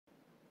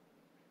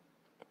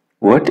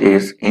What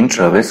is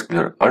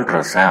intravascular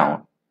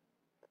ultrasound?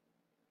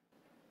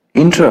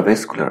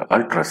 Intravascular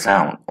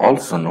ultrasound,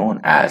 also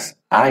known as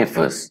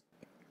IVUS,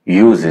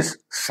 uses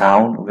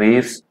sound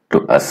waves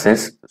to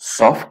assess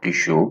soft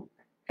tissue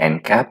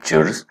and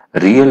captures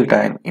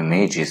real-time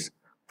images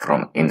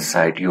from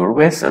inside your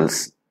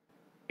vessels.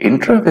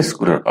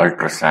 Intravascular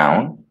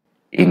ultrasound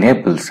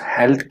enables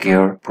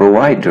healthcare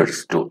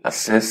providers to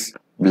assess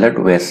blood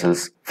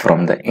vessels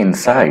from the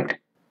inside.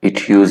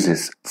 It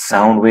uses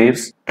sound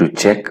waves to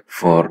check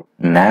for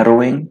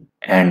narrowing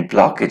and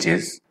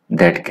blockages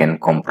that can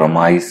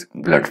compromise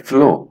blood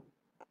flow.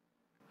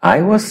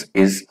 IVUS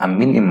is a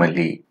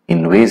minimally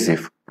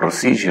invasive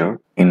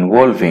procedure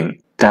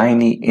involving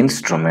tiny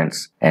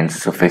instruments and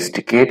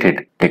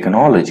sophisticated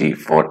technology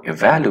for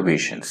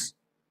evaluations.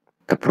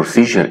 The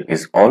procedure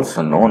is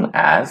also known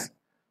as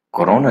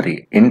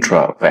coronary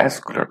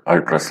intravascular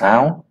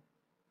ultrasound,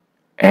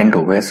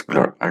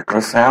 endovascular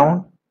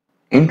ultrasound,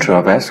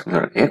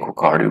 intravascular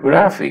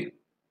echocardiography.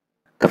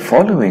 The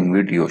following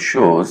video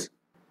shows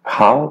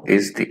how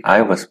is the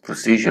IVUS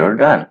procedure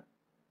done.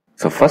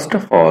 So first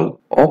of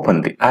all,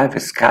 open the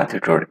IVUS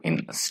catheter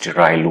in a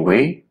sterile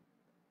way.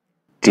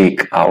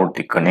 Take out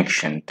the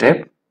connection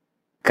tip.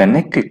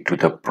 Connect it to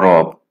the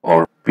probe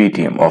or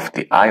PDM of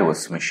the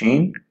IVUS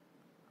machine.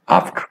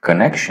 After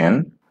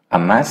connection, a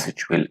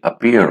message will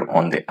appear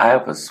on the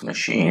IVUS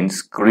machine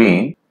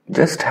screen.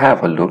 Just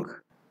have a look.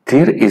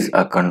 There is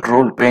a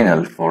control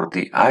panel for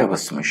the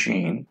IVUS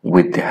machine.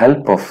 With the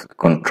help of the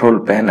control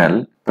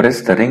panel,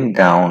 press the ring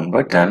down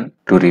button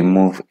to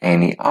remove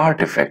any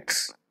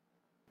artifacts.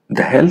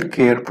 The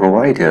healthcare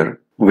provider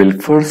will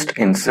first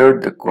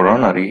insert the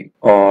coronary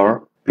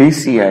or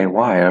PCI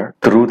wire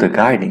through the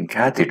guiding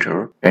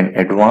catheter and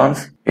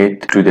advance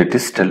it to the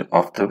distal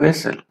of the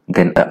vessel.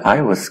 Then the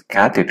IVUS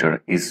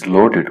catheter is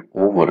loaded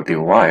over the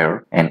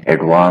wire and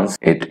advance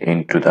it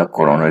into the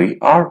coronary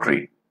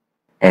artery.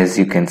 As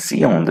you can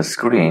see on the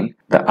screen,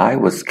 the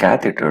IVUS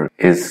catheter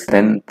is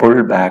then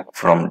pulled back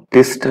from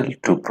distal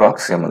to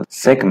proximal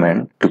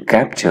segment to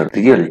capture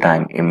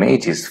real-time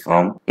images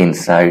from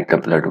inside the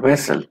blood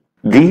vessel.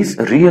 These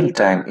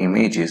real-time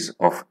images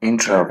of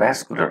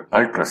intravascular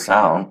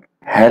ultrasound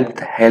help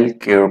the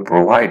healthcare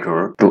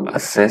provider to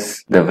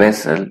assess the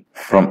vessel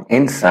from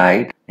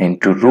inside and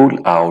to rule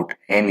out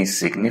any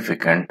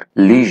significant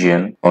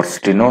lesion or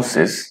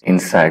stenosis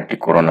inside the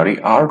coronary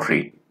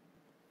artery.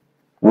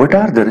 What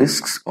are the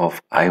risks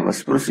of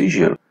IVUS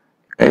procedure?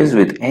 As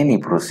with any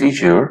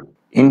procedure,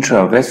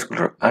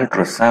 intravascular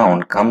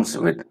ultrasound comes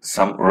with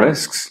some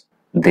risks.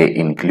 They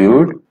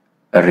include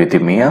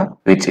arrhythmia,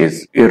 which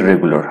is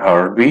irregular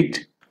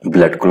heartbeat,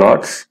 blood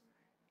clots,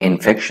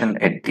 infection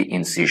at the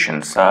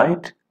incision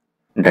site,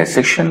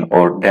 dissection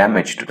or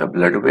damage to the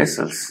blood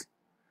vessels.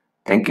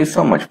 Thank you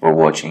so much for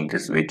watching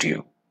this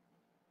video.